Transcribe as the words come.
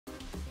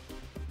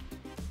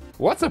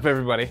What's up,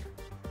 everybody?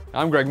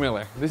 I'm Greg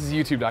Miller. This is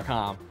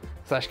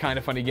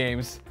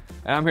youtube.com/kindafunnygames,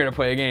 and I'm here to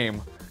play a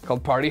game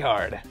called Party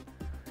Hard.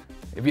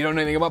 If you don't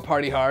know anything about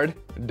Party Hard,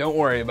 don't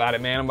worry about it,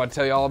 man. I'm about to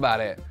tell you all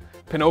about it.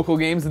 Pinocchio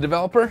Games, the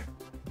developer,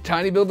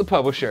 Tiny Build, the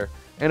publisher,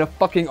 and a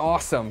fucking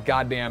awesome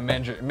goddamn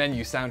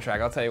menu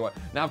soundtrack. I'll tell you what.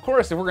 Now, of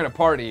course, if we're gonna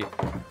party,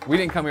 we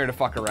didn't come here to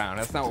fuck around.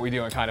 That's not what we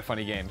do in Kinda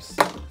Funny Games.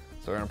 So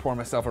we're gonna pour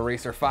myself a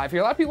Racer 5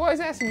 here. A lot of people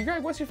always asking me,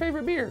 Greg, what's your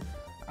favorite beer?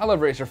 I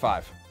love Racer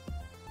 5.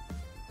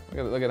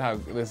 Look at how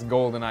this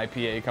golden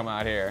IPA come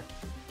out here.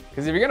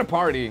 Because if you're gonna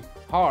party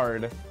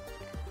hard,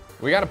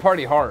 we gotta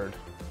party hard.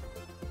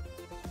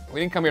 We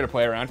didn't come here to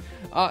play around.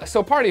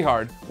 So Party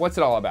Hard, what's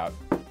it all about?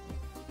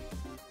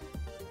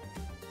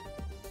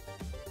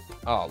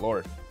 Oh,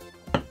 Lord.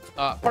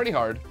 Party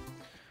Hard,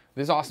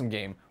 this awesome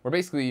game where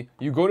basically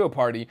you go to a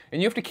party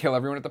and you have to kill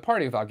everyone at the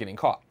party without getting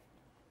caught.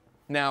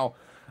 Now,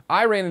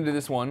 I ran into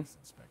this one.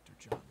 Inspector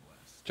John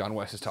West. John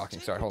West is talking.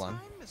 Sorry, hold on.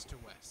 Mr.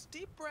 West.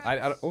 Deep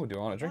breaths. Oh, do I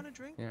want a drink?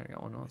 Yeah, I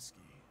got one on. Whiskey.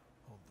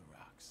 Hold the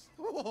rocks.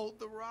 Hold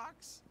the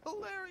rocks?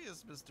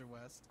 Hilarious, Mr.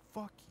 West.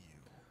 Fuck you.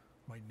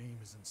 My name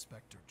is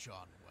Inspector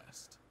John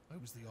West. I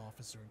was the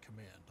officer in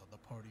command on the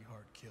Party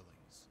Hard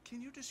killings.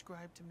 Can you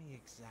describe to me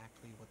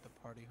exactly what the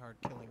Party Hard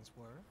killings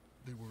were?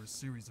 They were a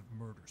series of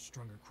murders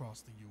strung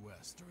across the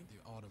U.S. during the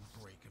autumn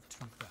break of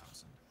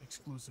 2000,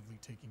 exclusively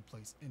taking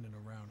place in and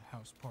around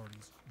house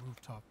parties,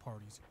 rooftop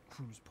parties,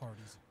 cruise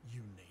parties,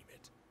 you name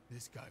it.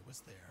 This guy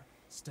was there,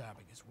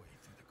 stabbing his way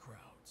through the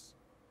crowds.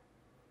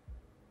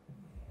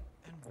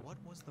 And what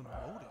was the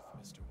motive,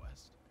 Mr.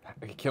 West?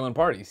 Killing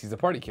parties. He's a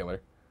party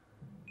killer.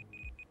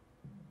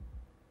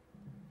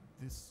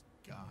 This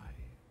guy,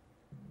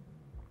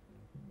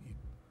 he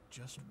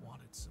just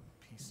wanted some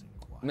peace and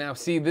quiet. Now,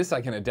 see, this I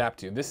can adapt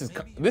to. This is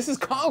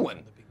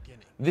Colin.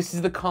 This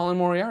is the Colin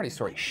Moriarty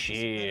story.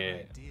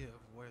 Shit. Idea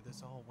of where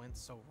this all went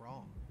so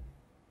wrong.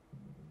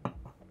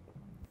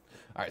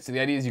 All right, so the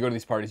idea is you go to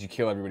these parties, you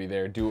kill everybody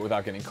there, do it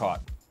without getting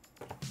caught.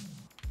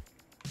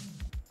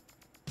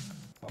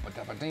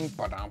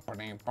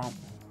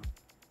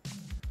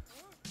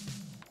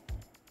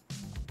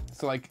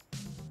 So, like,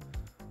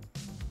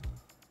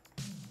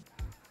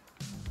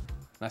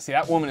 now see,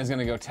 that woman is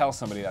gonna go tell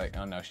somebody that,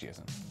 oh no, she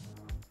isn't.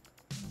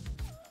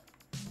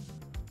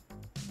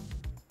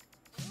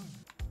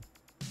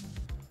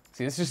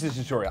 See, this is just a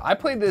tutorial. I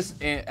played this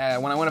when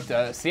I went up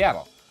to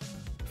Seattle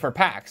for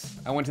PAX.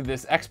 I went to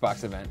this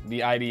Xbox event,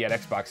 the ID at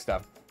Xbox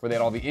stuff, where they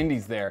had all the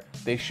indies there.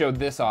 They showed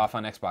this off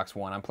on Xbox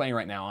One. I'm playing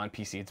right now on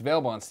PC. It's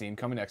available on Steam,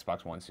 coming to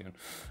Xbox One soon.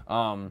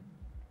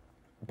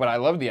 But I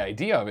love the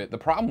idea of it. The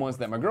problem was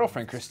that my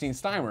girlfriend, Christine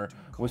Steimer,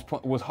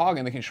 was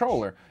hogging the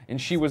controller, and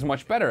she was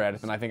much better at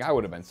it than I think I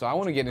would have been. So I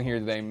want to get in here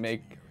today and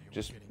make,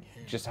 just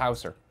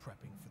house her.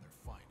 Prepping for their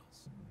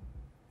finals.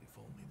 If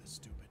only the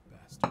stupid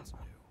bastards knew.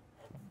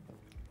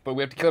 But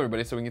we have to kill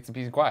everybody so we can get some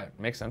peace and quiet.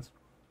 Makes sense.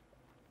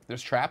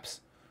 There's traps.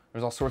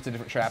 There's all sorts of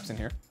different traps in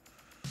here.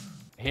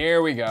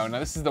 Here we go. Now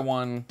this is the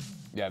one,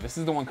 yeah, this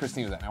is the one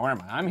Christine was at. Now where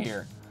am I? I'm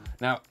here.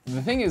 Now,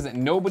 the thing is that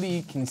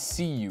nobody can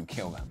see you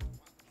kill them.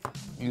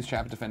 Use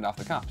trap to fend off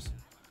the cops.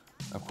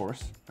 Of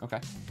course.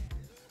 Okay.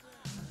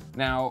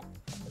 Now,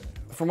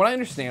 from what I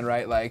understand,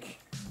 right, like,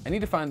 I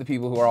need to find the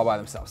people who are all by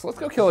themselves. So let's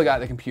go kill the guy at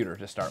the computer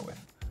to start with.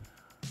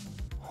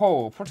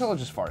 Oh, Portillo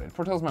just farted.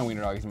 Portillo's my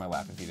wiener dog. He's in my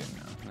lap if you didn't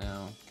know.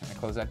 Now, can I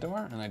close that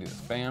door? And I do this.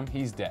 Bam.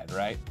 He's dead,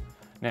 right?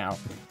 Now,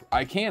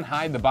 I can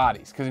hide the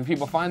bodies, because if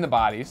people find the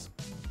bodies,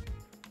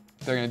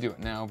 they're going to do it.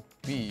 Now,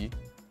 B.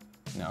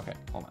 No, okay.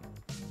 Hold on.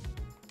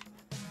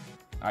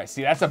 All right,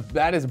 see,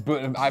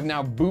 I've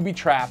now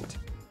booby-trapped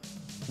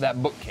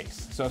that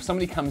bookcase. So if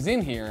somebody comes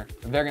in here,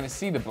 they're gonna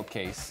see the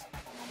bookcase.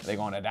 They're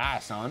gonna die,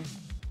 son.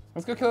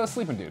 Let's go kill this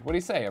sleeping dude. What do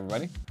you say,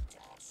 everybody?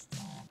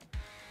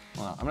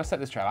 Well, I'm gonna set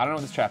this trap. I don't know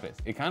what this trap is.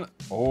 It kind of,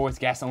 oh, it's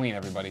gasoline,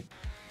 everybody.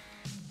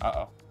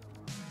 Uh-oh.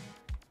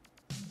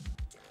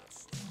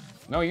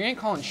 No, you ain't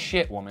calling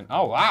shit, woman.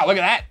 Oh, wow, look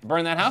at that.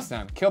 Burn that house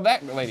down. Killed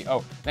that lady.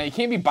 Oh, now you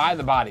can't be by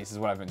the bodies, is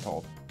what I've been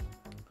told.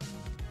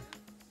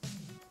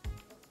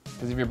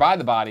 Because if you're by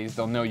the bodies,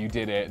 they'll know you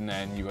did it, and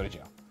then you go to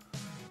jail. So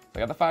I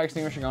got the fire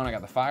extinguisher going, I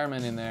got the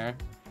firemen in there.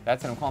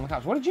 That's it, I'm calling the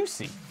cops. What did you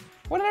see?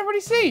 What did everybody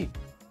see?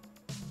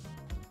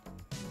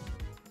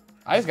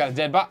 I just got a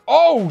dead body.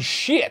 Oh,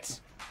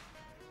 shit!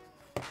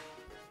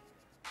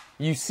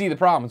 You see the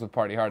problems with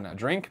Party Hard now.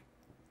 Drink.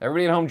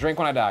 Everybody at home, drink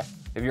when I die.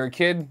 If you're a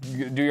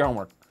kid, do your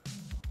homework.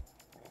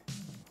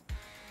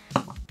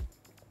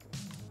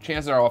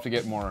 Chances are I'll have to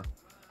get a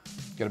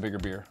bigger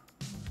beer.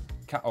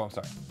 Oh, I'm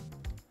sorry.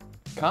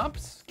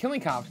 Cops? Killing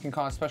cops can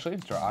cause special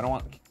agents. I don't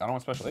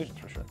want special agents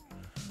for sure.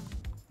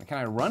 Can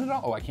I run it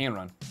all? Oh, I can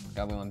run.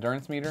 Got a little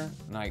endurance meter.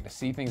 Now I get to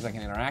see things I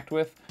can interact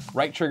with.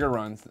 Right trigger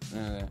runs.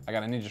 I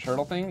got a Ninja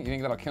Turtle thing. You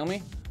think that'll kill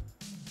me?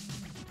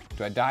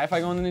 Do I die if I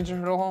go in the Ninja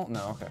Turtle hole?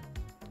 No, okay.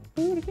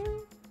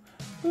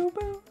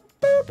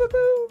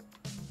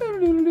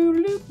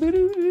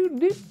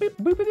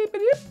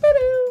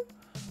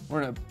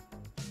 We're gonna...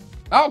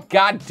 Oh,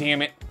 god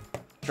damn it.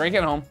 Drink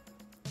at home.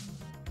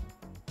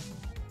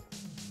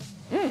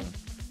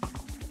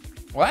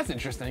 Well, that's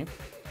interesting.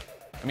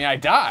 I mean, I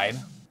died.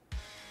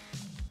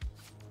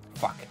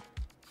 Fuck.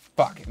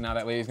 Fuck. Now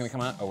that lady's gonna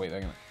come out. Oh, wait,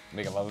 they're gonna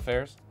make a love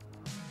affairs.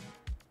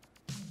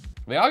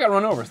 They all got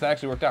run over, so that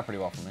actually worked out pretty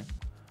well for me.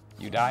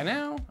 You die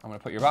now. I'm gonna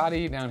put your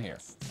body down here.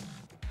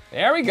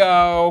 There we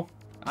go.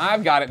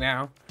 I've got it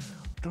now.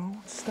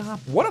 Don't stop.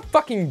 What a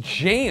fucking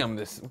jam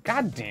this.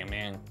 Goddamn,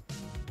 man.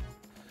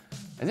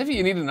 As if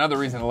you need another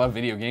reason to love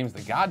video games,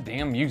 the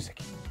goddamn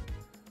music.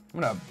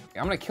 I'm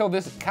gonna kill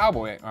this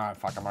cowboy. Oh,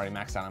 fuck, I'm already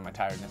maxed out on my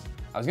tiredness.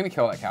 I was gonna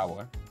kill that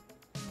cowboy.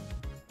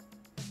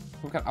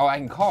 Oh, I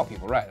can call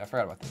people, right. I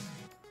forgot about this.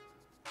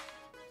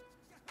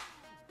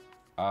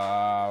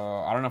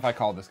 I don't know if I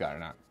called this guy or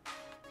not.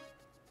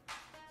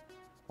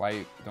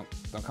 Why,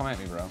 don't come at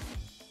me, bro.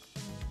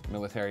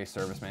 Military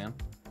serviceman.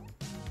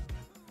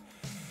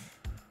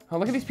 Oh,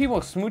 look at these people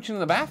smooching in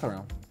the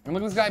bathroom. And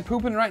look at this guy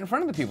pooping right in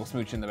front of the people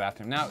smooching in the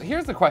bathroom. Now,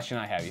 here's the question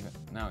I have even.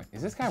 Now,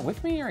 is this guy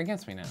with me or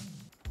against me now?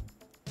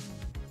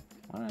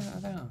 What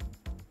the hell?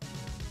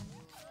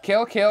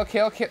 Kill, kill,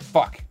 kill, kill.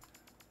 Fuck.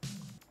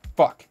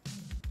 Fuck.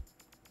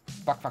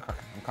 Fuck, fuck, fuck.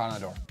 I'm calling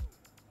the door.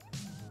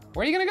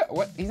 Where are you gonna go?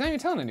 What? He's not even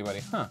telling anybody.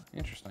 Huh,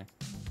 interesting.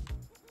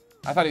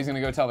 I thought he was gonna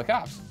go tell the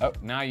cops. Oh,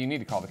 now you need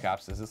to call the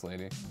cops, says this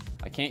lady.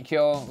 I can't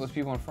kill those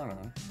people in front of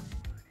him.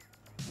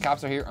 The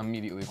cops are here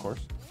immediately, of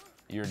course.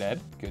 You're dead.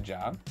 Good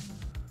job.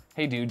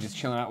 Hey, dude, just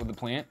chilling out with the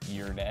plant.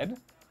 You're dead.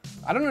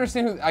 I don't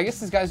understand who. I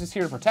guess this guy's just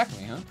here to protect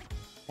me, huh?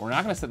 We're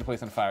not gonna set the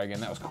place on fire again.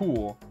 That was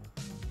cool.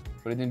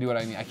 But it didn't do what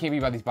I need. I can't be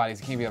about these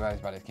bodies. I can't be about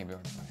these bodies. I can't be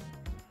about these bodies.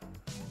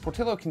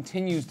 Portillo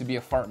continues to be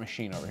a fart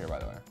machine over here, by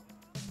the way.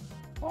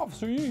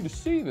 Officer, you need to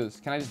see this.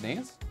 Can I just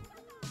dance?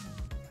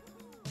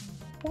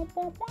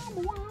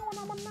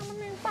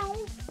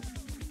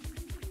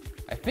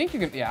 I think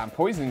you can. Yeah, I'm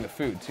poisoning the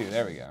food too.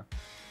 There we go.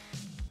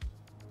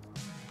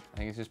 I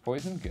think it's just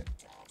poison. Good.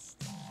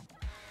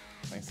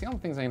 I can see all the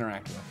things I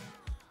interact with.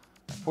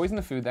 I poisoned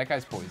the food. That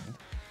guy's poisoned.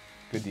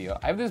 Good deal.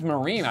 I have this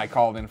Marine I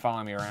called in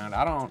following me around.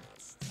 I don't.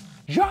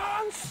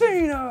 John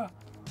Cena!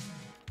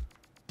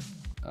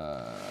 Hold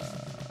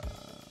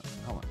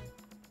on.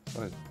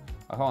 What is it?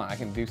 Oh, hold on. I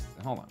can do.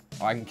 Hold on.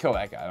 Oh, I can kill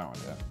that guy. I don't want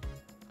to do that.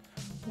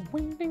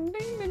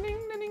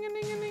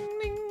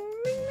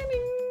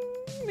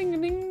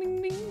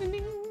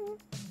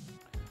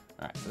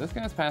 Alright, so this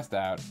guy's passed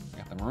out. I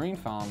got the Marine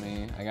following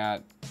me. I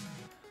got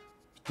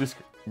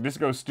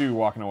Disco Stew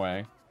walking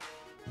away.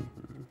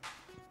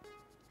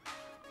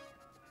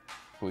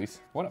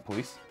 Police. What up,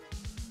 police?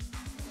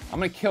 I'm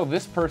gonna kill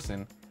this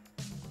person.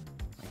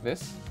 Like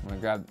this. I'm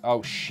gonna grab.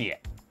 Oh,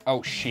 shit.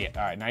 Oh, shit.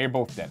 Alright, now you're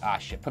both dead. Ah,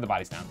 shit. Put the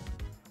bodies down.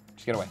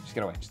 Just get away. Just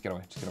get away. Just get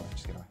away. Just get away.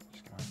 Just get away.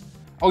 Just get away.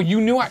 Oh,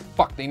 you knew I.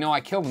 Fuck, they know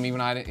I killed them even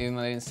though they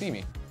didn't see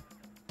me.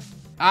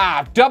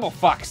 Ah, double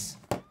fucks.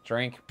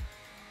 Drink.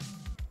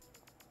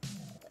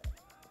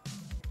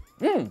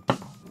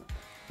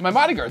 My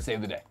bodyguard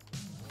saved the day.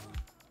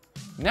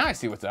 Now I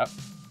see what's up.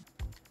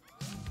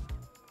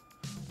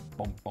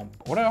 Boom, boom.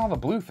 What are all the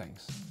blue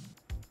things?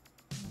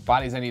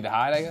 Bodies I need to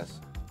hide, I guess.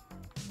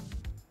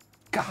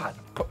 God.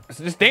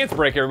 So just dance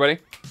break, everybody.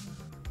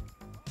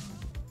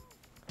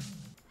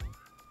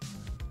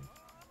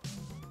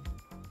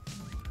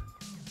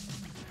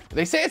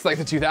 They say it's like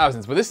the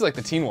 2000s, but this is like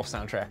the Teen Wolf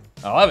soundtrack.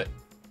 I love it.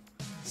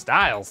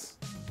 Styles.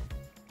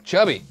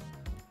 Chubby.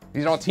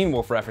 These are all Teen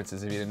Wolf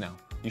references if you didn't know.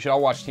 You should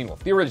all watch Teen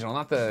Wolf. The original,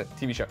 not the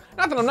TV show.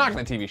 Not that I'm knocking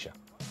the TV show.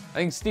 I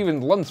think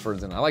Steven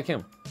Lunsford's in it. I like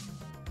him.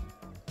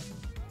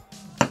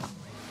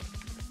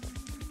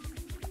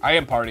 I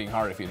am partying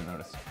hard if you didn't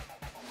notice.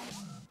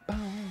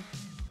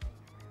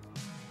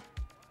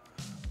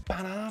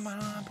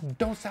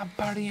 Don't stop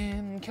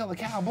partying, kill the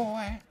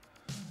cowboy.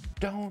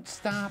 Don't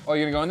stop. Oh,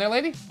 you gonna go in there,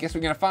 lady? Guess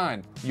we're gonna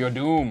find your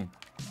doom.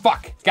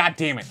 Fuck, god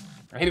damn it.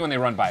 I hate it when they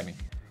run by me.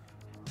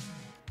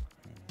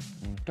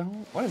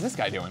 What is this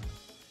guy doing?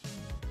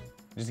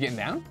 Just getting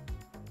down?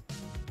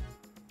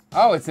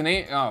 Oh, it's an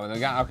eight. Oh, the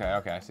guy. Okay,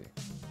 okay, I see.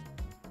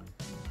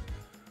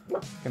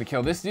 Gonna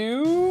kill this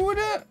dude.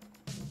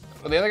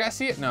 Will the other guy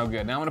see it? No,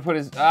 good. Now I'm gonna put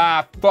his.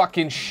 Ah,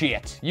 fucking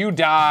shit. You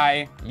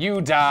die.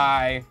 You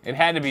die. It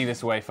had to be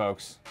this way,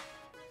 folks.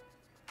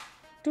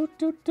 Bing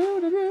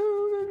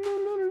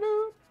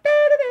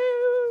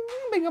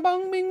a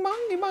bong, bing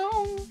bong,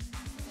 bong.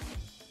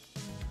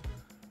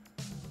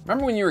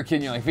 Remember when you were a kid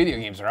and you're like, video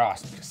games are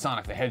awesome because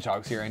Sonic the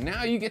Hedgehog's here, and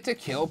now you get to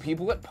kill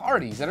people at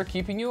parties that are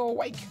keeping you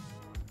awake.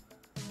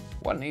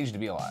 What an age to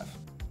be alive.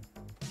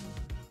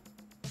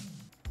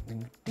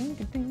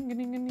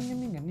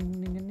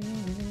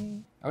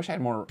 I wish I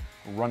had more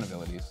run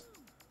abilities.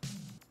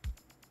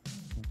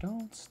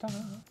 Don't stop.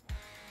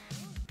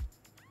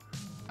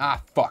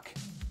 Ah, fuck.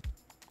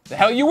 The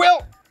hell you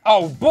will!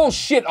 Oh,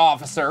 bullshit,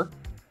 officer.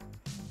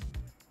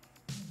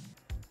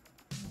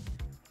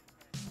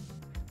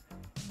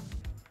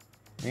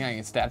 You think I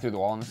can stab through the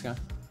wall on this guy?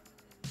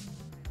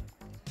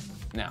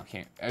 No,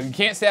 can't. You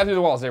can't stab through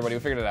the walls, everybody. We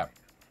figured it out.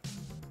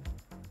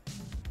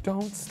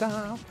 Don't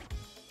stop.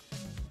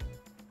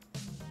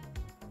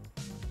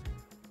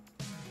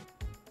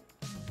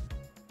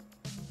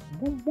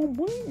 Boom, boom,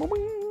 boom, boom,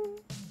 boom.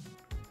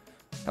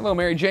 Hello,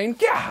 Mary Jane.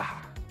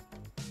 Gah!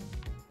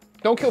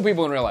 Don't kill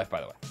people in real life,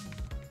 by the way.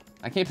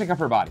 I can't pick up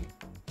her body.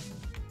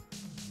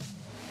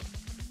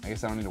 I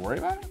guess I don't need to worry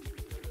about it?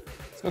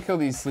 Let's go kill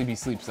these sleepy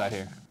sleeps out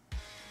here.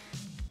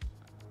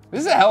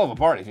 This is a hell of a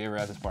party if you ever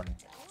had this party.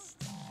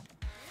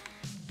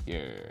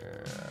 Yeah.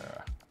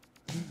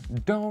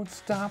 Don't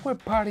stop, we're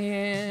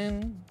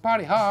partying.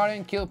 Party hard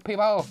and kill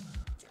people.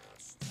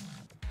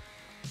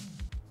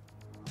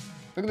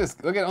 Look at this.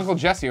 Look at Uncle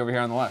Jesse over here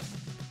on the left.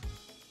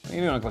 What are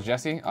you doing, Uncle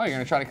Jesse? Oh, you're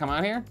gonna try to come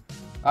out here?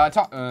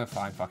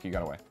 Fine, fuck, you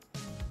got away.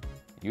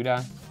 You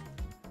die.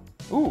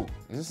 Ooh,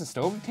 is this a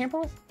stove to tamper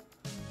with?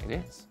 It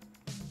is.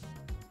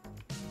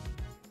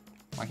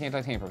 Why can't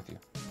I tamper with you?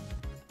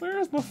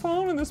 Where's the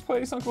phone in this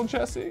place, Uncle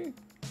Jesse?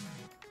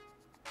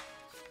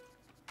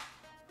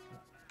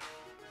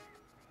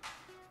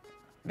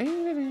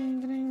 Ding,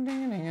 ding, ding, ding,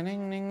 ding,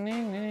 ding, ding,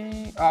 ding,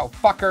 ding. Oh,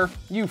 fucker.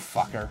 You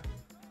fucker.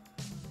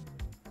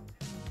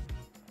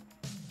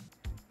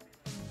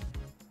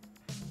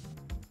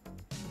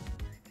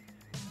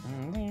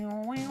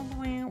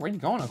 Where are you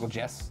going, Uncle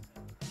Jess?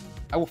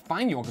 I will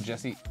find you, Uncle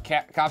Jesse.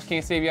 Cops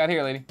can't save you out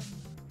here, lady.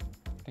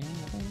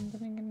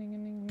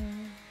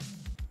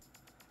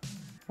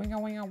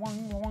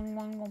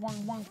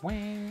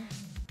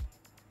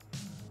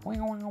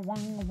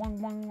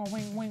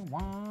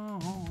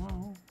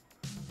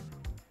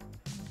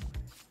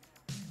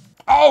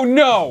 Oh,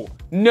 no!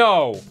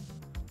 No!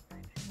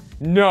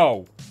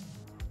 No!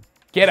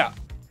 Get up.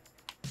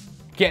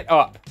 Get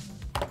up.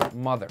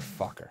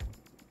 Motherfucker.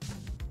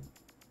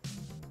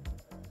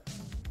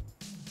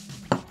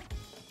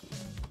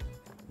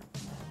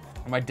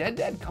 Am I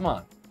dead? Come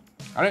on.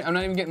 I'm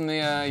not even getting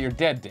the, you're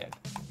dead.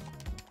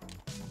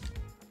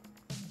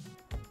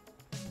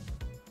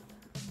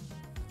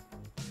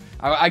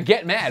 I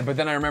get mad, but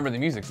then I remember the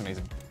music's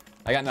amazing.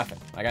 I got nothing.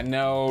 I got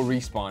no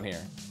respawn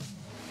here.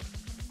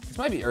 This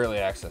might be early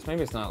access.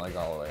 Maybe it's not like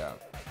all the way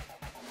out.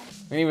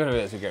 I mean, even if it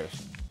is, who cares?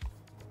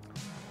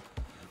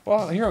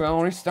 Well, here we go.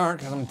 Restart,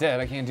 because I'm dead.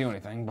 I can't do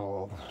anything.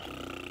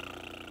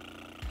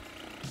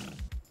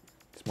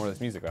 It's more of this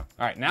music, though.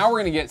 All right, now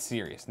we're going to get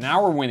serious.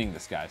 Now we're winning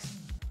this, guys.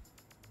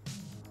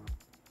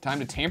 Time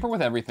to tamper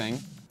with everything.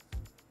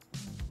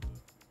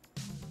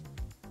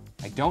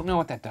 I don't know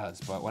what that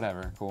does, but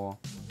whatever. Cool.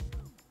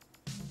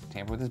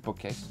 Tamper with his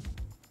bookcase.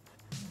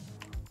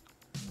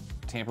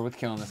 Tamper with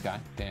killing this guy.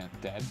 Damn,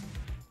 dead.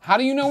 How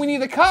do you know we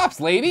need the cops,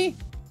 lady?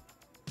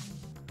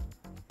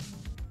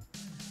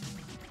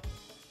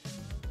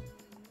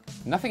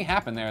 Nothing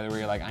happened there where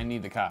you're like, I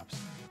need the cops.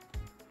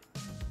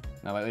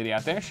 Now that lady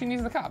out there, she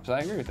needs the cops.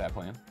 I agree with that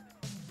plan.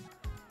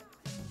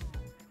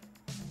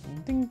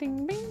 Ding,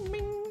 ding, bing,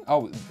 bing.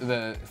 Oh,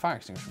 the fire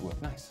extinguisher blew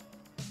up. Nice.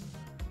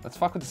 Let's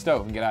fuck with the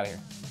stove and get out of here.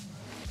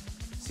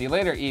 See you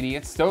later,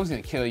 idiot. Stove's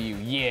gonna kill you.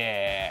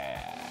 Yeah.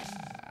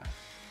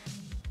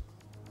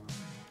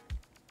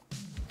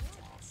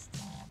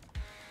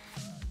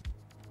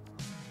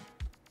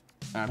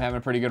 I'm having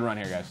a pretty good run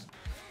here, guys.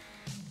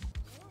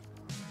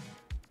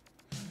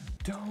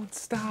 Don't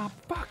stop.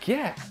 Fuck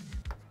yeah.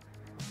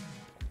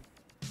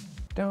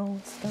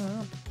 Don't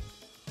stop.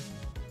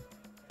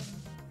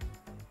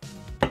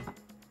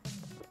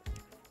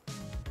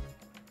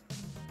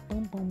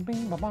 Boom boom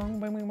bing ba bong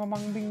bing bing ba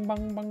bong bing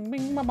bong bong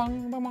bing ba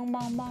bong ba bong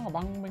bong bong ba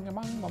bong bing ba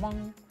bong ba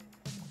bong.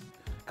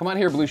 Come on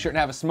here, blue shirt, and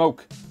have a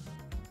smoke.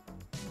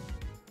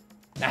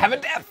 Now have a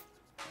death.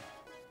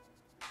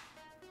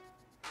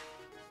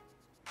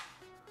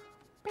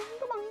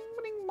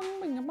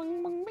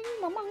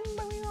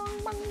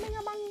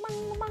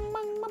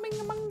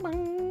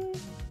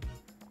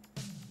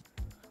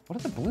 What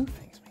do the blue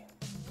things mean?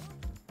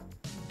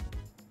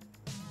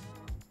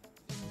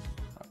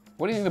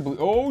 What do you think the blue?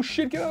 Oh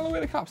shit, get out of the way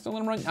of the cops. Don't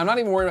let them run. I'm not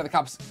even worried about the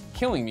cops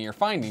killing me or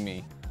finding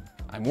me.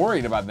 I'm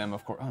worried about them,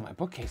 of course. Oh, my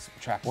bookcase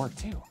trap worked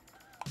too.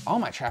 All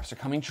my traps are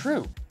coming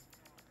true.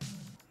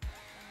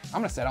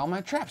 I'm gonna set all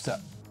my traps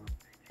up.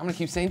 I'm gonna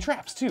keep saying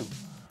traps too.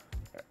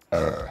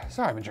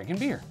 Sorry, I've been drinking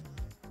beer.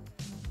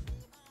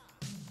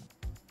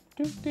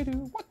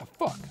 What the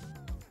fuck?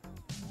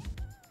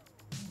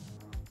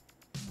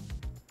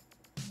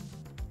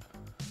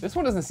 This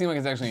one doesn't seem like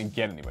it's actually gonna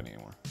get anybody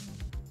anymore.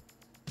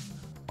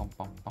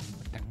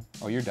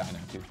 Oh, you're dying now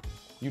too.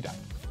 You died.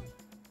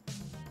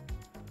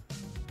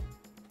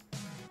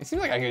 It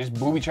seems like I could just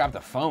booby trap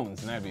the phones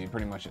and that'd be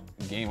pretty much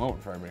game over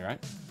for everybody,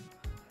 right?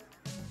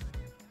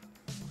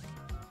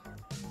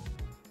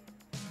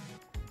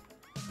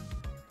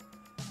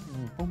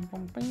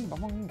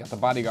 Got the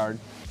bodyguard.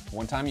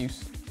 One-time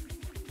use.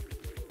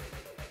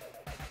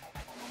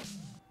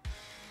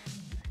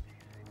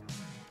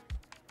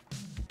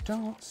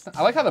 Don't stop.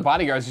 I like how the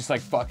bodyguard's just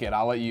like, fuck it,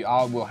 I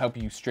will help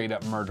you straight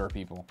up murder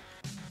people.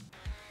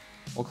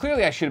 Well,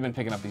 clearly I should have been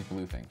picking up these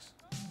blue things.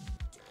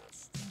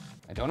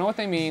 I don't know what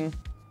they mean.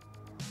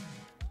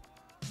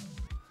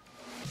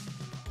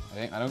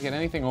 I don't get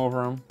anything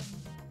over them.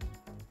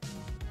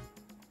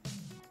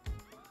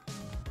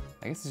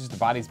 I guess it's just the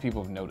bodies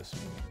people have noticed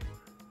maybe.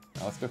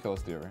 Now let's go kill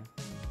this dude, right?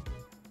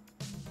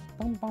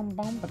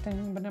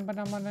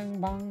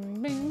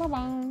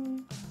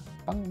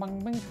 Bang, bang,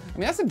 bang. I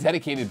mean, that's a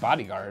dedicated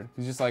bodyguard.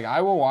 He's just like,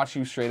 I will watch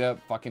you straight up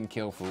fucking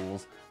kill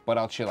fools, but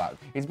I'll chill out.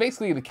 It's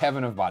basically the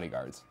Kevin of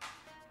bodyguards.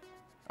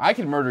 I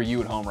could murder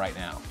you at home right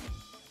now,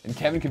 and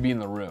Kevin could be in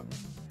the room,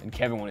 and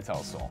Kevin wouldn't tell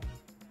a soul.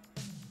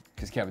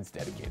 Because Kevin's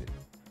dedicated.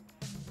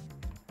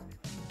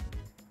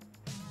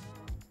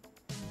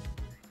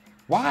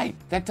 Why?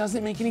 That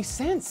doesn't make any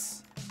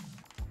sense.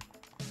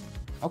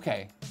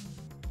 Okay.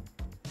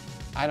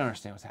 I don't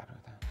understand what's happening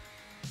with that.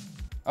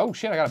 Oh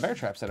shit, I got a bear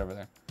trap set over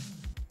there.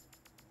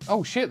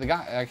 Oh shit, the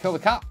guy, I killed the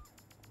cop.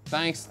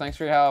 Thanks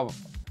for your help.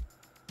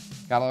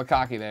 Got a little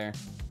cocky there.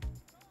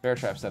 Bear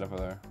trap set up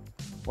over there.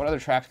 What other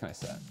traps can I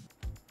set?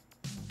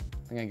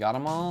 I think I got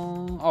them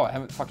all. Oh, I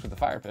haven't fucked with the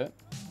fire pit.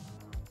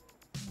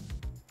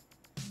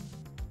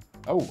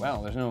 Oh,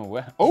 well, there's no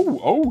way.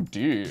 Oh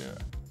dear.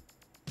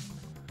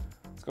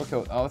 Let's go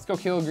kill, let's go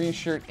kill green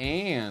shirt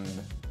and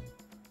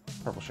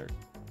purple shirt.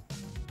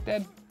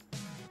 Dead.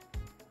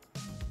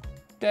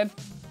 Dead.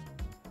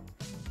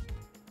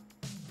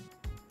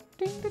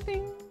 Ding, ding,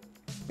 ding.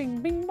 Bing,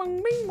 bing,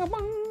 bong, bing, bong,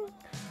 bong.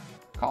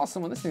 Call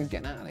someone, this thing's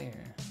getting out of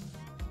here.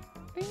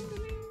 Ding,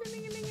 ding, ding,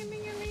 ding, ding, ding,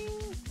 ding,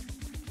 ding.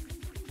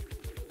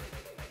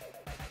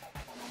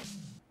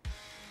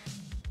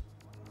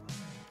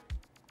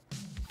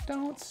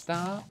 Don't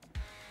stop.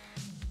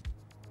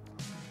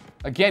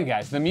 Again,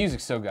 guys, the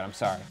music's so good, I'm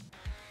sorry.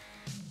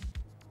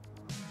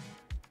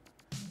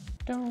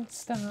 Don't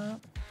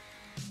stop.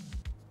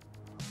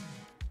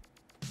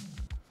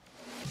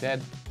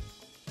 Dead.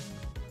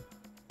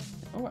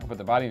 Oh, I put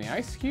the body in the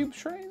ice cube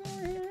trays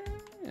over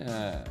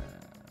here.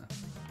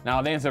 Now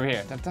I'll dance over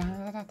here.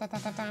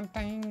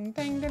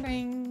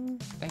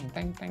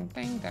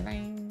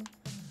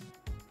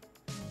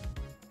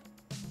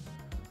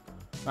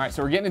 All right,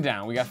 so we're getting it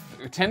down. We got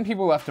 10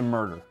 people left to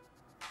murder.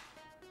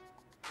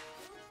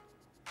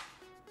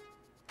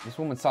 This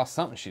woman saw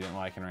something she didn't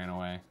like and ran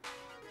away.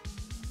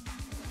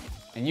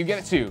 And you get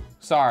it too.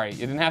 Sorry, it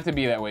didn't have to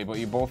be that way, but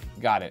you both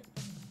got it.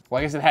 Well,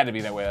 I guess it had to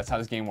be that way. That's how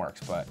this game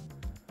works, but...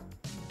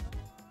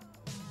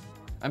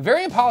 I'm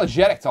very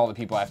apologetic to all the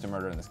people I have to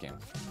murder in this game.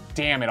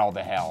 Damn it all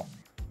to hell.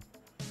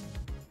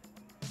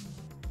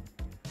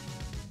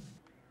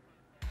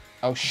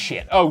 Oh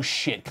shit,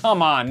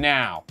 come on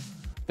now.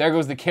 There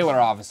goes the killer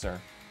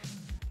officer.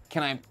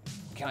 Can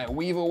I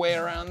weave a way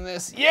around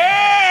this?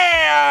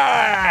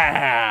 Yeah!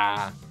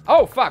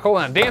 Oh fuck, hold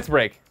on, dance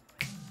break.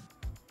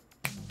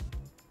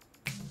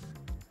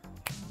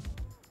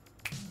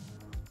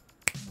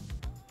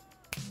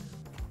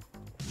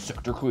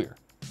 Sector clear.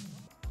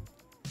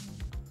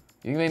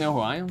 You think they know who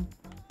I am?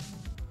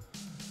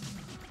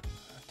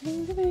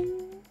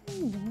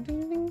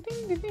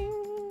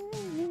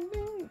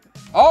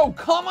 Oh,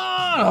 come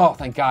on! Oh,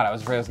 thank God, I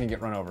was afraid I was gonna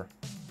get run over.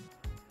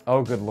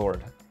 Oh, good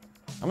Lord.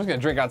 I'm just gonna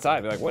drink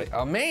outside, be like, what?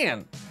 Oh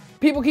man,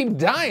 people keep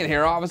dying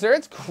here, officer,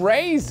 it's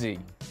crazy.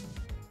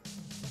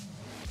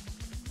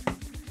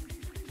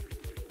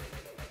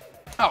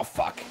 Oh,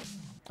 fuck.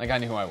 Like I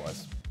knew who I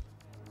was.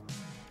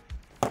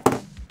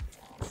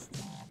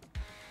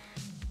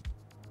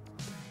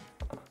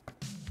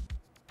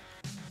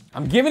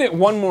 I'm giving it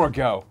one more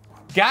go.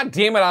 God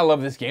damn it, I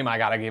love this game. I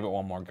gotta give it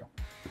one more go.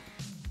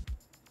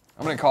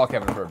 I'm gonna call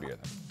Kevin for a beer then.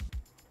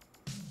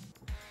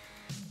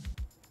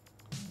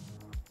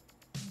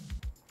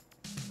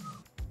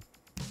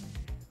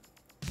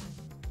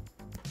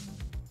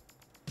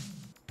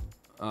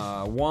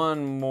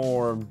 One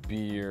more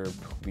beer,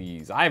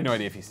 please. I have no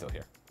idea if he's still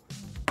here.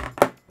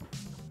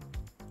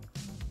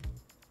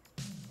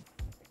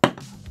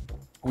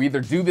 We either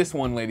do this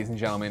one, ladies and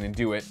gentlemen, and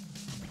do it,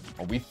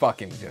 or we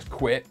fucking just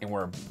quit and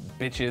we're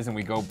bitches and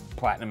we go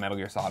platinum Metal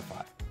Gear Solid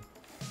 5.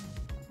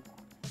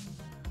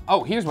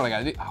 Oh, here's what I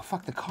gotta do. Oh,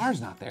 fuck, the car's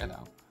not there,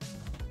 though.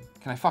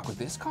 Can I fuck with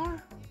this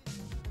car?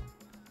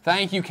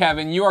 Thank you,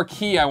 Kevin. You are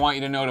key, I want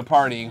you to know, to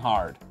partying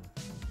hard.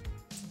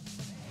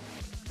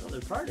 Oh, they're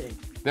partying.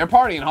 They're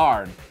partying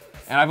hard.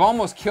 And I've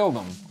almost killed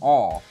them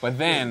all, but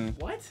then...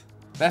 Wait, what?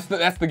 That's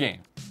the game.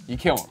 You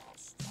kill them.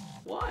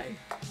 Why?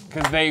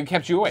 Because they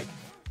kept you awake.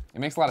 It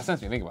makes a lot of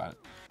sense when you think about it.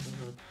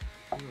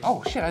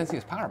 Oh shit, I didn't see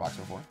this power box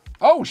before.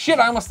 Oh shit,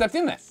 I almost stepped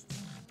in there.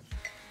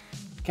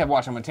 Kev,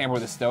 watch, I'm gonna tamper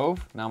with the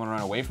stove. Now I'm gonna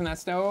run away from that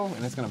stove,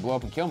 and it's gonna blow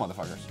up and kill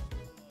motherfuckers.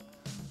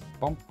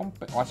 Bump, bump.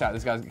 Watch out,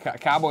 this guy's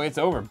cowboy, it's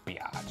over,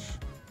 biatch.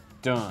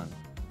 Done.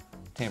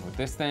 Tamper with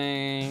this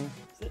thing.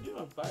 Is that dude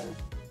on fire?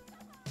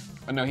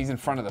 Oh no, he's in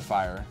front of the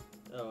fire.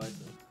 Oh, I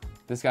see.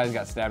 This guy's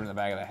got stabbed in the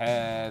back of the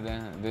head.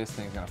 This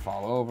thing's gonna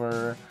fall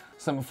over.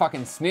 Some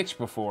fucking snitch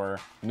before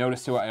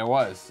noticed who I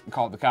was and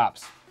called the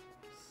cops.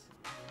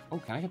 Oh,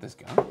 can I get this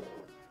gun?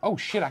 Oh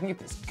shit, I can get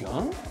this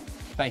gun?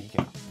 Thank you,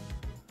 Kevin.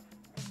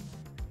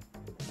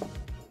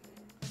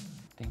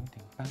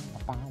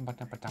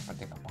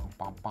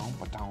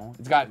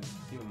 It's got. Do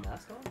you have a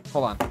mask on?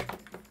 Hold on.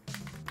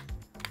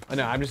 I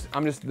know, I'm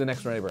just the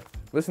next neighbor.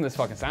 Listen to this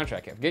fucking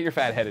soundtrack, Kev. Get your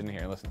fat head in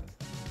here and listen to this.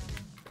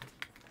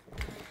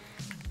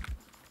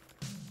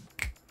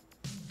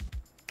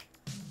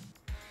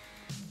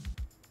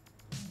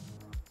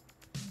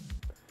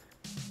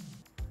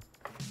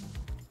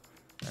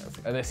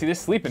 See this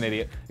sleeping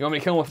idiot. You want me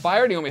to kill him with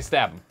fire or do you want me to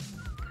stab him?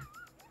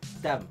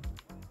 Stab him.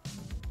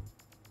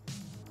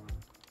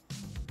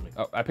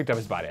 Oh, I picked up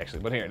his body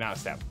actually, but here, now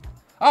stab him.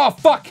 Oh,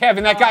 fuck,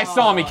 Kevin, that guy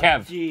saw me,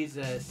 Kev.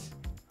 Jesus.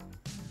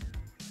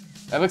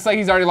 It looks like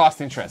he's already lost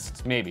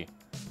interest, maybe.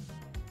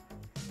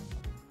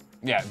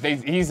 Yeah,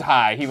 he's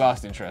high, he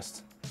lost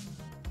interest.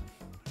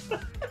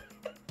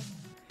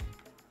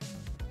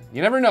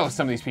 You never know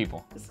some of these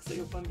people. This looks like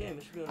a fun game.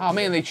 Oh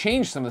man, they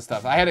changed some of the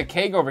stuff. I had a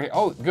keg over here.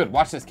 Oh, good,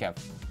 watch this, Kev.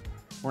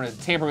 We're gonna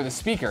tamper with a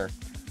speaker.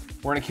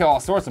 We're gonna kill all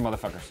sorts of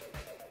motherfuckers.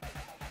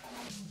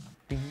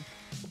 Ding.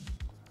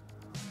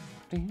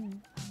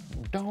 Ding.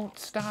 Don't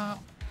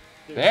stop.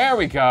 There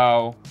we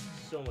go.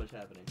 So much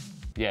happening.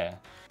 Yeah.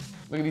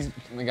 Look at these.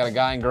 We got a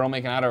guy and girl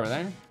making out over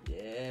there.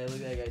 Yeah, look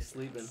at that guy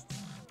sleeping.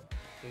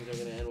 Things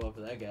are gonna end well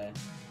for that guy.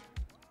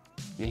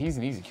 Yeah, he's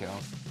an easy kill.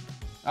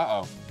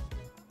 Uh-oh.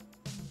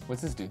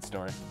 What's this dude's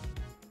story?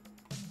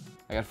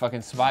 I got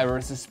fucking spy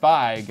versus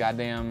spy,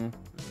 goddamn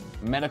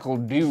medical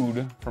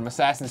dude from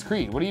Assassin's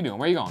Creed. What are you doing?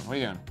 Where are you going? What are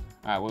you doing?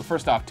 All right, well,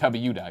 first off, Tubby,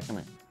 you die. Come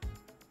here.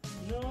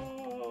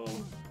 No.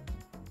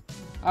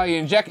 Oh, you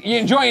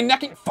enjoying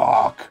necking?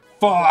 Fuck.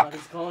 Fuck.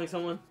 He's calling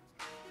someone.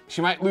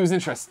 She might lose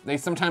interest. They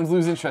sometimes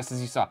lose interest,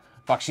 as you saw.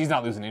 Fuck, she's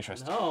not losing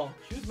interest. No,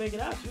 she was making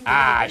out. She was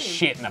Ah,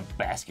 shit in a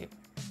basket.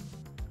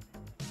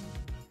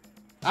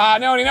 Ah,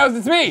 no one he knows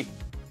it's me.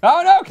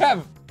 Oh no,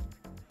 Kev.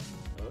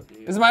 Oh, dear.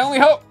 This is my only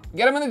hope.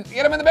 Get him in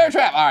the bear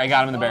trap. All right,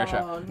 got him in the bear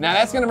trap. No. Now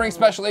that's gonna bring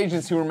special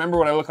agents who remember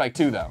what I look like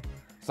too, though.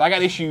 So I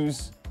got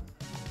issues.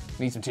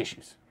 Need some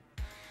tissues.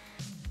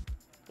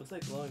 Looks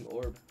like glowing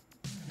orb.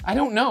 I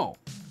don't know.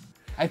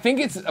 I think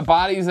it's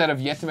bodies that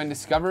have yet to been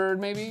discovered,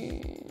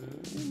 maybe.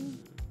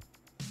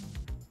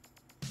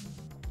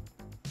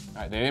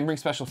 All right, they didn't bring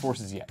special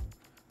forces yet.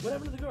 What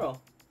happened to the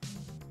girl?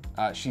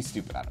 She's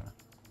stupid. I don't know.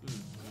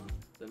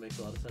 That makes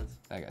a lot of sense.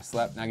 That guy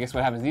slept. Now guess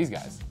what happens to these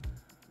guys?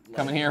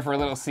 Coming here for a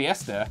little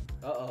siesta.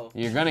 Uh-oh.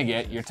 You're gonna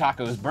get your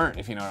tacos burnt,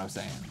 if you know what I'm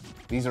saying.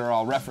 These are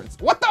all reference.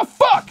 What the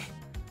fuck?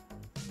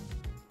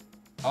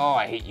 Oh,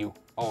 I hate you.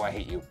 Oh, I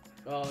hate you.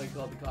 Oh, he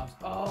called the cops.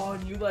 Oh,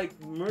 and you like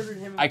murdered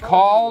him. I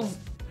called.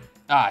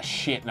 Ah,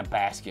 shit in a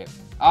basket.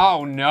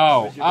 Oh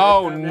no.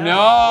 Oh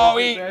no.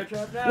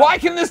 Why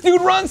can this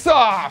dude run so?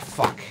 Ah,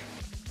 fuck.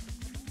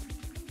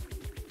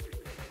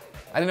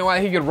 I didn't know why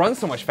he could run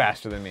so much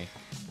faster than me.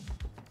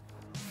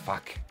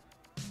 Fuck.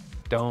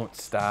 Don't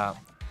stop.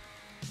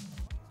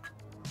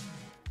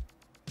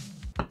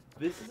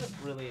 This is a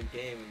brilliant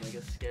game in like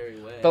a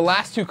scary way. The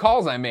last two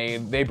calls I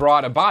made, they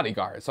brought a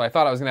bodyguard, so I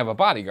thought I was gonna have a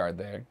bodyguard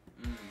there.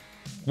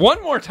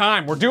 One more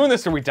time, we're doing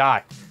this or we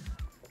die.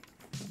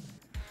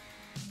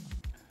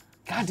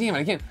 God damn it,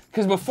 I can't,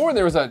 because before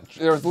there was a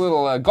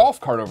little golf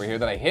cart over here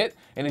that I hit,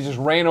 and it just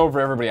ran over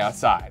everybody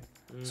outside.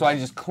 So I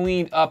just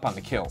cleaned up on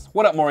the kills.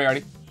 What up, Moriarty?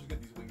 Just get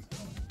these wings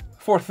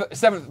going.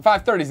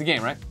 5:30 is the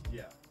game, right?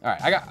 Yeah. All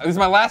right, this is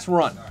my last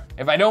run.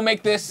 If I don't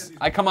make this,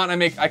 I come out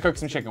and I cook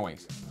some chicken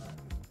wings.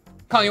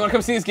 Colin, you want to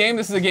come see this game?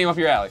 This is a game up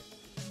your alley.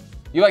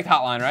 You liked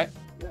Hotline, right?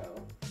 No.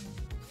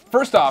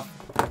 First off,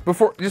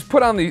 just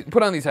put on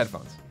these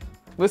headphones.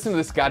 Listen to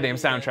this goddamn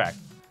soundtrack.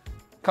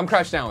 Come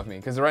crouch down with me,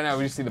 because right now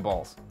we just see the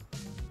balls.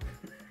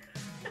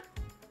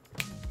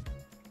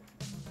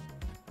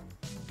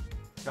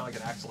 Got like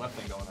an Axel F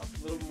thing going on.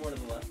 A little more to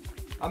the left.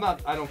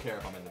 I don't care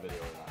if I'm in the video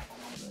or not.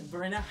 But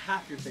right now,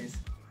 half your face.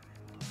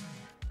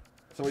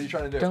 So what are you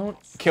trying to do? Don't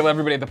kill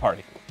everybody at the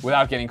party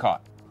without getting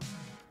caught.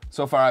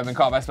 So far, I've been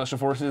caught by special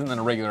forces and then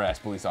a regular-ass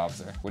police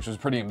officer, which was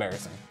pretty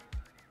embarrassing.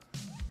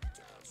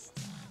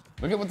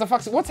 Look at what the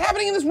fuck's... What's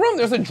happening in this room?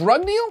 There's a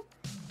drug deal?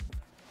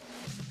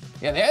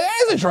 Yeah, there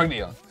is a drug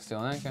deal.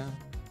 Still that guy.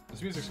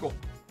 This music's cool.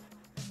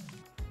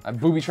 I've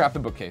booby-trapped the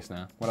bookcase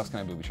now. What else can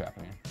I booby-trap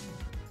in here?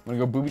 I'm gonna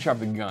go booby-trap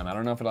the gun. I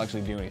don't know if it'll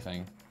actually do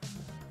anything.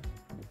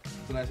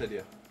 It's a nice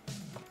idea.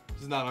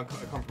 This is not a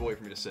comfortable way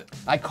for me to sit.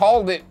 I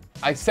called it...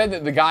 I said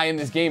that the guy in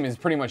this game is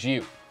pretty much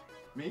you.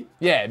 Me?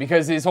 Yeah,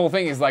 because his whole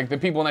thing is like the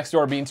people next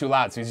door are being too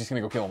loud, so he's just gonna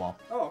go kill them all.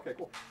 Oh, okay,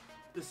 cool.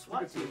 The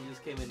SWAT team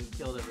just came in and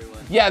killed everyone.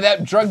 Yeah,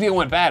 that drug deal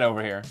went bad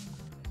over here.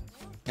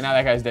 And now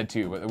that guy's dead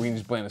too, but we can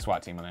just blame the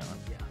SWAT team on that one.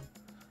 Yeah.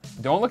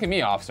 Don't look at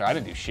me, officer. I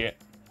didn't do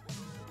shit.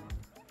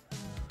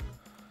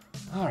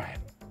 Alright.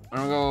 I'm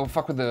gonna go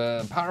fuck with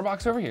the power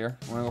box over here.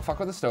 I'm gonna go fuck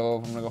with the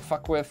stove. I'm gonna go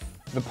fuck with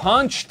the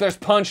punch. There's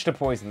punch to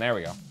poison. There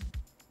we go.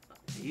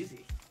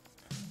 Easy.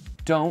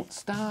 Don't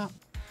stop.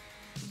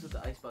 What's with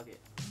the ice bucket?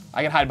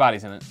 I can hide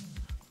bodies in it.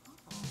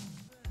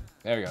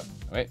 There we go.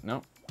 Wait,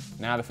 no.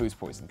 Now the food's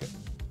poisoned. Good.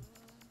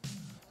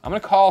 I'm gonna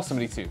call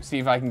somebody too. See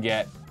if I can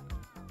get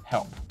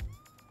help.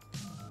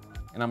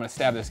 And I'm gonna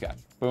stab this guy.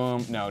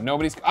 Boom. No,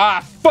 nobody's...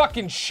 Ah,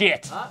 fucking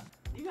shit! Ah,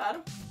 you got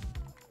him.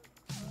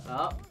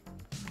 Oh.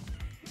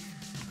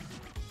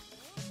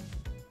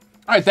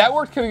 Alright, that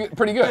worked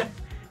pretty good.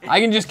 I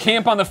can just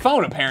camp on the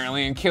phone,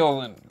 apparently, and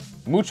kill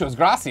muchos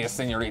gracias,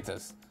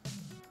 senoritas.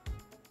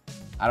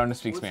 I don't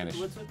speak Spanish.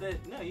 What's with the...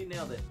 No, you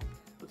nailed it.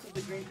 What's with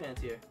the green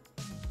pants here?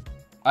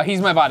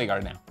 He's my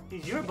bodyguard now.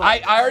 He's your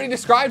bodyguard. I already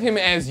described him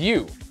as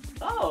you.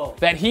 Oh.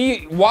 That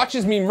he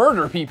watches me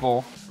murder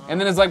people And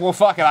then it's like, well,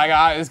 fuck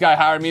it. This guy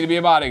hired me to be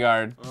a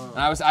bodyguard.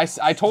 And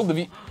I told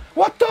the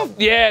what the?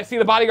 Yeah, see,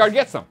 the bodyguard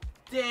gets them.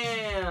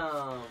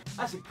 Damn.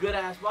 That's a good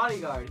ass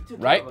bodyguard. He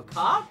took Right? care of a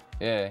cop?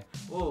 Yeah.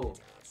 Whoa.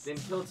 Then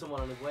killed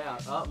someone on his way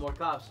out. Oh, more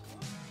cops.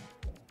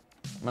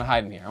 I'm gonna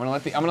hide in here. I'm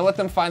gonna let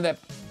them find that.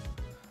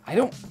 I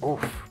don't. Oh,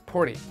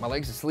 Porty, my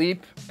leg's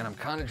asleep and I'm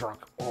kind of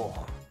drunk.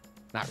 Oh,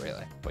 not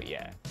really, but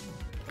yeah.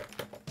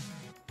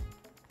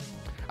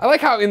 I like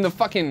how in the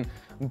fucking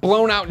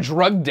blown out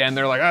drug den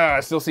they're like,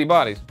 I still see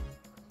bodies.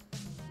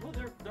 Well,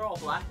 they're all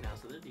black now,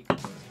 so they're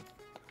decomposing.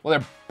 Well,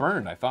 they're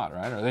burned, I thought,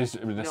 right? Or they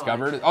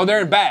discovered? Oh,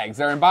 they're in bags.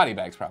 They're in body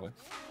bags, probably.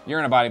 You're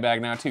in a body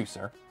bag now too,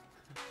 sir.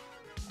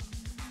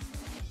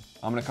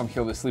 I'm gonna come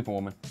kill this sleeping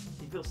woman.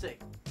 You feel sick?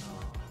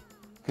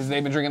 Because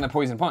they've been drinking the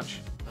poison punch.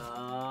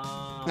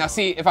 Oh. Now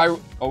see, if I,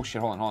 oh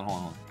shit, hold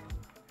on.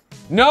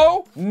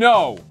 No,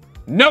 no,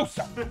 no,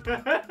 sir.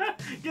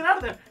 Get out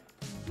of there.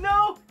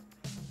 No.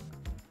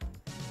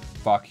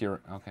 Fuck,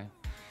 you're, okay.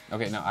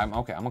 Okay, no, I'm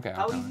okay.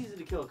 How easy is it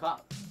to kill a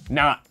cop?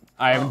 Nah,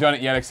 I haven't done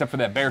it yet except for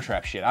that bear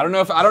trap shit. I don't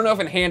know if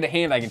in hand to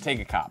hand I can take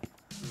a cop.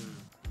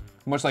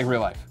 Much like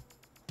real life.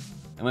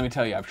 And let me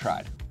tell you, I've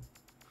tried.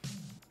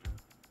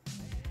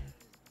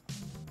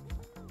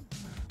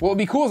 What would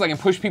be cool is I can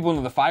push people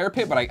into the fire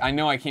pit, but I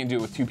know I can't do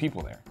it with 2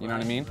 people there. You know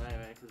what I mean?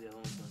 Right, because the other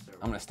one's gonna start.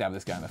 I'm gonna stab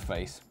this guy in the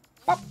face.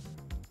 Pop.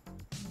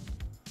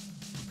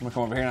 I'm gonna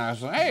come over here and I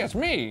was like, hey, it's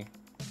me.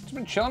 Just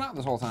been chilling out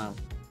this whole time.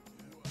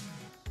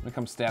 I'm gonna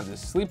come stab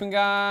this sleeping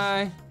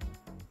guy.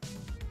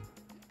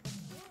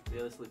 The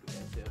other sleeping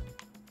guy too.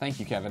 Thank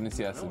you, Kevin. I didn't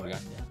see that No sleeping guy.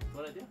 worries, yeah.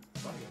 What'd I do?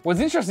 What's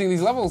interesting,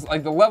 these levels,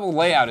 like the level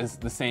layout is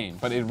the same,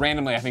 but it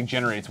randomly, I think,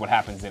 generates what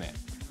happens in it.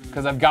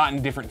 Because I've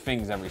gotten different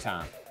things every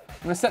time.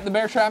 I'm gonna set the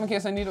bear trap in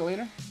case I need it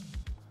later.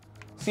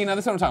 See, now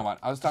this is what I'm talking about.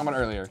 I was talking about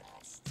earlier.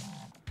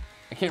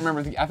 I can't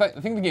remember, I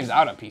think the game's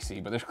out on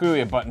PC, but there's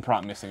clearly a button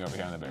prompt missing over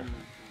here on the bear.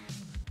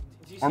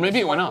 Or maybe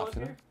it went off.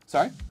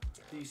 Sorry?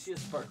 Do you see a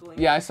sparkling?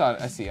 Yeah, I saw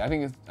it, I see. I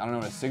think it's, I don't know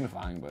what it's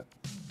signifying, but.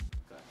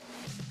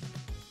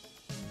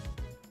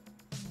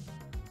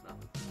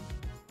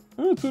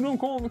 Oh, so don't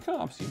call the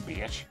cops, you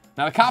bitch.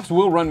 Now the cops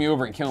will run me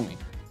over and kill me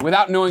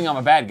without knowing I'm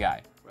a bad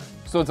guy. Right.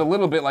 So it's a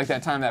little bit like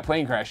that time that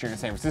plane crashed here in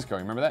San Francisco.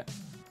 Remember that?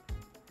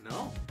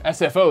 No.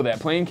 SFO, that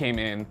plane came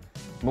in,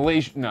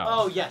 Malaysia, no.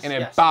 Oh, yes, and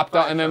it yes, bopped the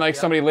up, and then fire like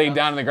truck, somebody yeah, laid yeah.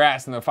 down in the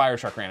grass and the fire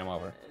truck ran him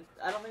over.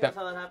 I don't think that's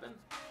how that happened.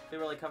 They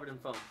were like covered in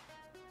foam,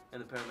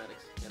 and the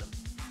paramedics hit them.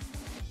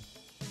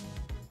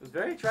 It was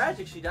very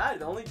tragic. She died.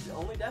 The only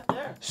death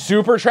there.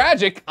 Super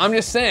tragic, I'm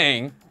just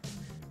saying.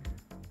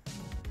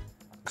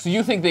 So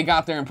you think they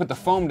got there and put the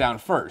foam down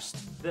first?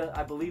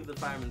 I believe the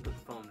firemen put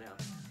the foam down.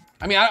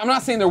 I mean, I'm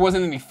not saying there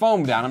wasn't any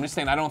foam down. I'm just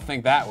saying I don't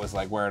think that was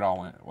like where it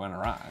all went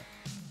awry.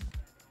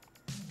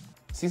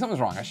 See, something's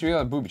wrong. I should be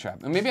able to booby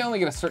trap. And maybe I only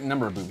get a certain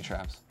number of booby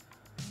traps.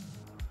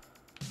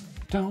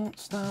 Don't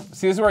stop.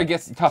 See, this is where it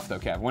gets tough though,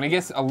 Kev. When it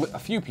gets a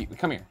few people,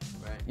 come here.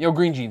 Right. Yo,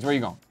 green jeans, where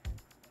you going?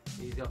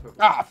 He's got purple.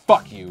 Ah,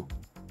 fuck you.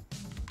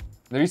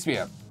 There used to be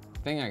a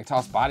thing I could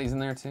toss bodies in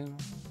there too.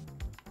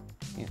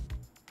 Yeah.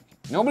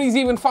 Nobody's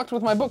even fucked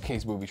with my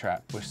bookcase booby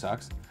trap, which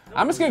sucks.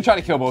 I'm just gonna try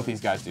to kill both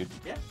these guys, dude.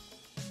 Yeah,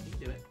 you can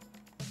do it.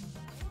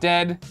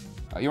 Dead.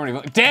 Oh, you weren't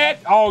even dead.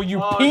 Oh,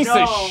 you piece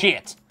of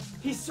shit.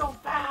 He's so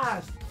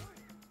fast.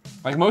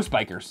 Like most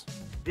bikers.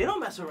 They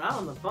don't mess around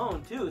on the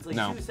phone too. It's like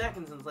No. 2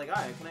 seconds and it's like,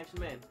 all right, connection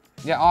made.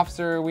 Yeah,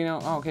 officer, we know.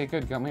 Oh, okay,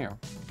 good. Come here.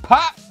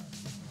 Pop!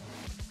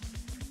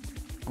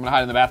 I'm gonna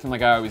hide in the bathroom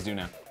like I always do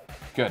now.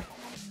 Good.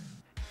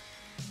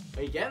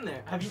 Are you getting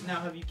there? Have you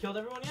killed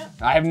everyone yet?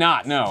 I have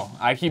not, no.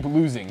 I keep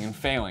losing and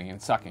failing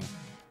and sucking.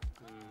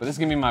 But this is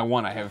gonna be my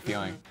one, I have a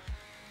feeling.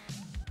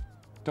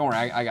 Don't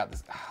worry, I got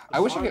this. I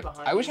wish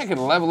I could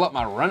level up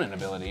my running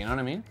ability, you know what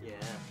I mean? Yeah,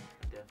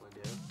 I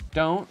definitely do.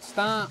 Don't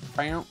stop. This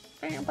guy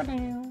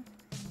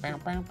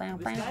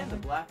in the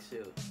black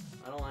suit,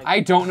 I don't like I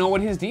him. don't know what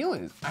his deal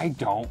is. I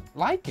don't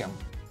like him.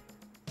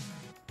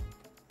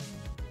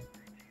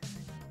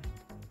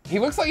 He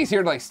looks like he's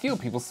here to like steal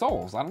people's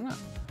souls. I don't know.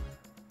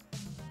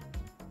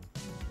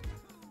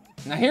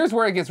 Now here's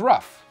where it gets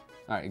rough.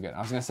 All right, good.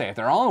 I was gonna say if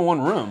they're all in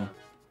one room,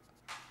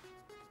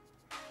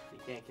 You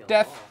can't kill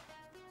death. them all.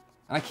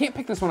 And I can't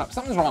pick this one up.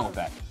 Something's wrong with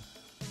that.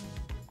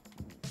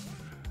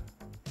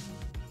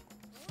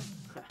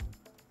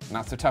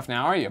 Not so tough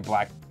now, are you,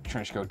 black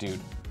trench coat dude?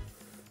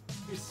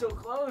 You're so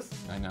close.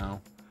 I know.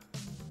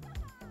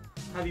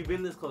 Have you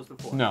been this close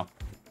before? No.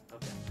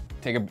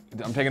 Okay.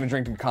 I'm taking a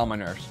drink to calm my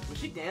nerves. Was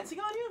she dancing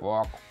on you?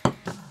 Walk.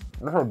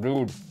 Oh,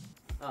 dude.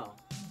 Oh.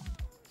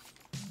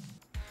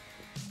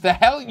 The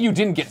hell you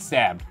didn't get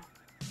stabbed?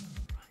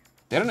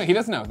 They don't know. He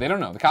doesn't know. They don't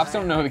know. The cops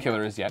don't know who the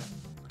killer is yet.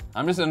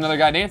 I'm just another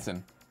guy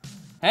dancing.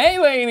 Hey,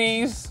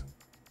 ladies.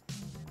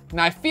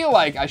 Now I feel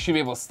like I should be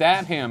able to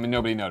stab him and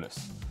nobody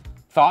notice.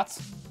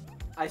 Thoughts?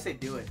 I say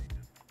do it.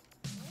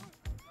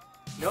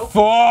 Nope.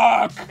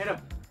 Fuck! Hit him.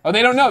 Oh,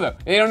 they don't know though.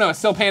 They don't know. It's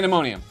still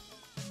pandemonium.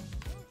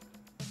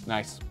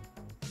 Nice.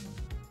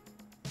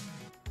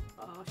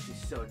 Oh,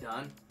 she's so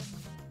done.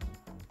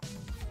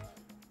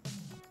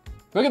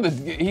 Look at the.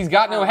 He's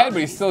got no head,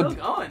 but he's still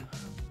going.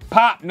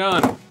 pop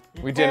none.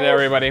 We did it,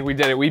 everybody. We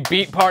did it. We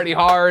beat Party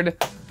Hard,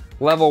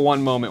 level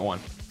 1, moment 1.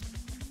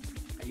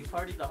 You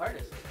partied the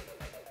hardest.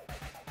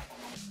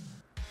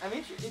 I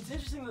mean, it's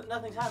interesting that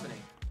nothing's happening.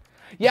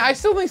 Yeah, I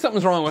still think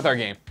something's wrong with our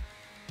game.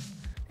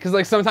 Because,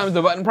 like, sometimes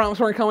the button prompts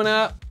weren't coming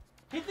out.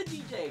 Hit the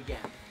DJ again.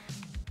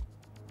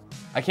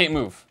 I can't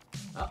move.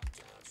 Oh.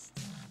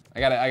 I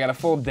got a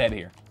full dead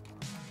here.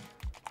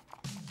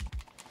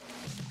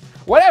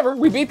 Whatever,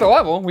 we beat the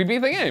level. We beat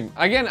the game.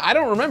 Again, I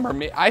don't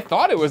remember. I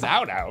thought it was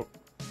out.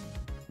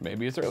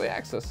 Maybe it's early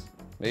access.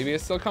 Maybe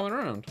it's still coming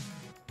around.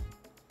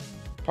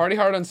 Party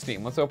Hard on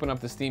Steam. Let's open up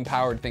the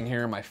Steam-powered thing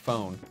here on my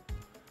phone.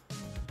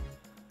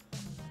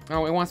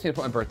 Oh, it wants me to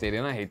put my birthday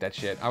in. I hate that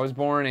shit. I was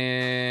born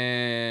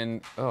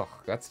in... Ugh,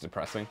 that's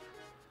depressing.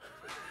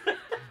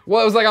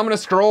 Well, it was like I'm gonna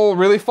scroll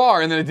really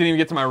far, and then it didn't even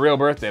get to my real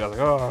birthday. I was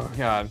like, oh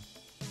god.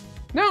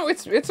 No,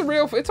 it's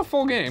a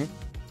full game.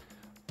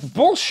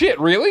 Bullshit,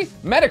 really?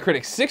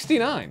 Metacritic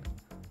 69.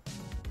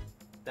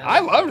 I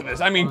loved this.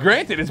 I mean,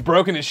 granted, it's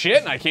broken as shit,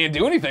 and I can't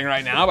do anything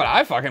right now, but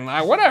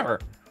whatever.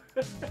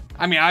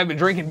 I mean, I've been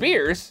drinking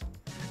beers.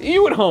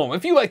 You at home,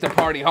 if you like to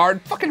party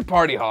hard, fucking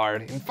party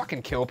hard and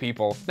fucking kill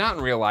people. Not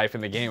in real life,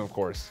 in the game, of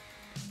course.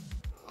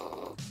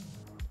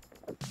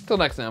 Till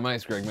next time, my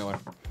name's Greg Miller.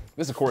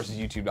 This, of course, is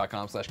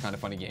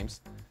youtube.com/kindafunnygames.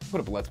 Put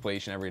up a Let's Play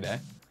each and every day.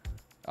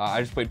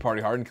 I just played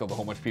Party Hard and killed a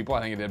whole bunch of people.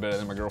 I think I did better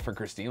than my girlfriend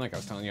Christine, like I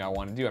was telling you I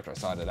wanted to do after I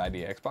saw it at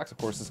ID Xbox. Of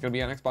course, it's going to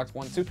be on Xbox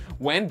One too.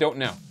 When? Don't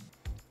know.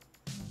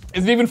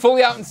 Is it even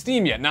fully out in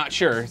Steam yet? Not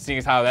sure, seeing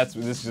as how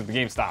the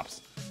game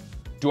stops.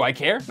 Do I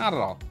care? Not at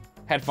all.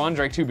 Had fun,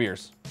 drank 2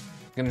 beers.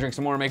 Gonna drink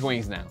some more and make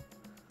wings now.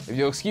 If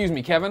you'll excuse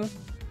me, Kevin,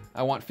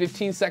 I want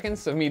 15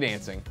 seconds of me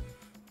dancing.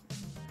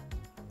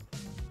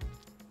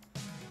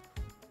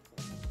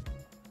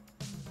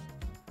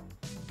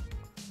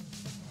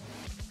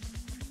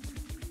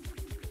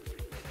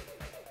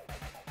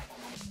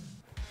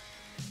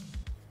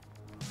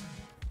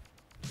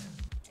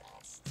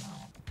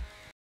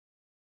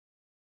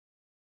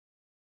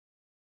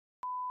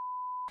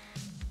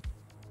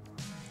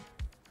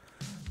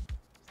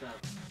 Stop.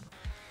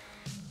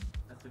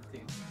 That's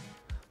 15.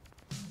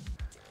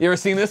 You ever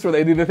seen this where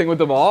they do the thing with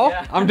the ball?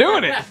 Yeah. I'm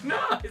doing it. No,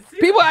 I see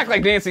People act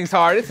like dancing's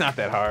hard. It's not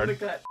that hard.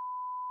 Look at that.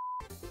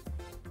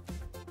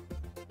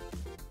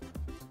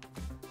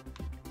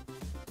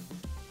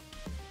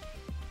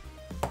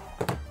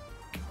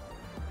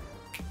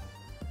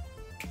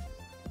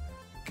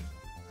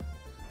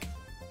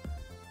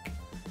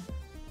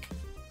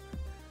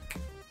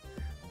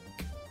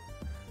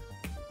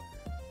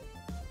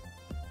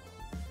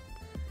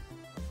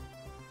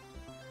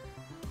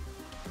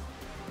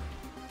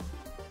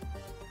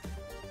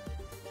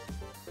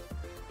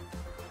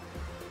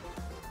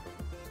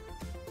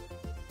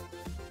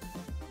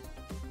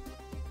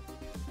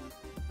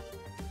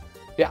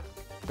 Yeah,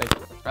 thank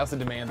you. I also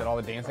demand that all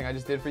the dancing I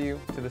just did for you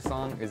to this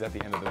song is at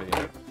the end of the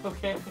video.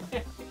 Okay.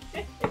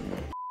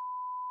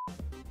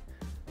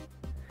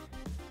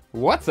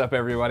 What's up,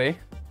 everybody?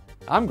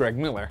 I'm Greg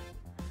Miller.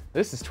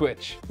 This is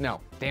Twitch. No,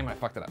 damn, I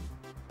fucked it up.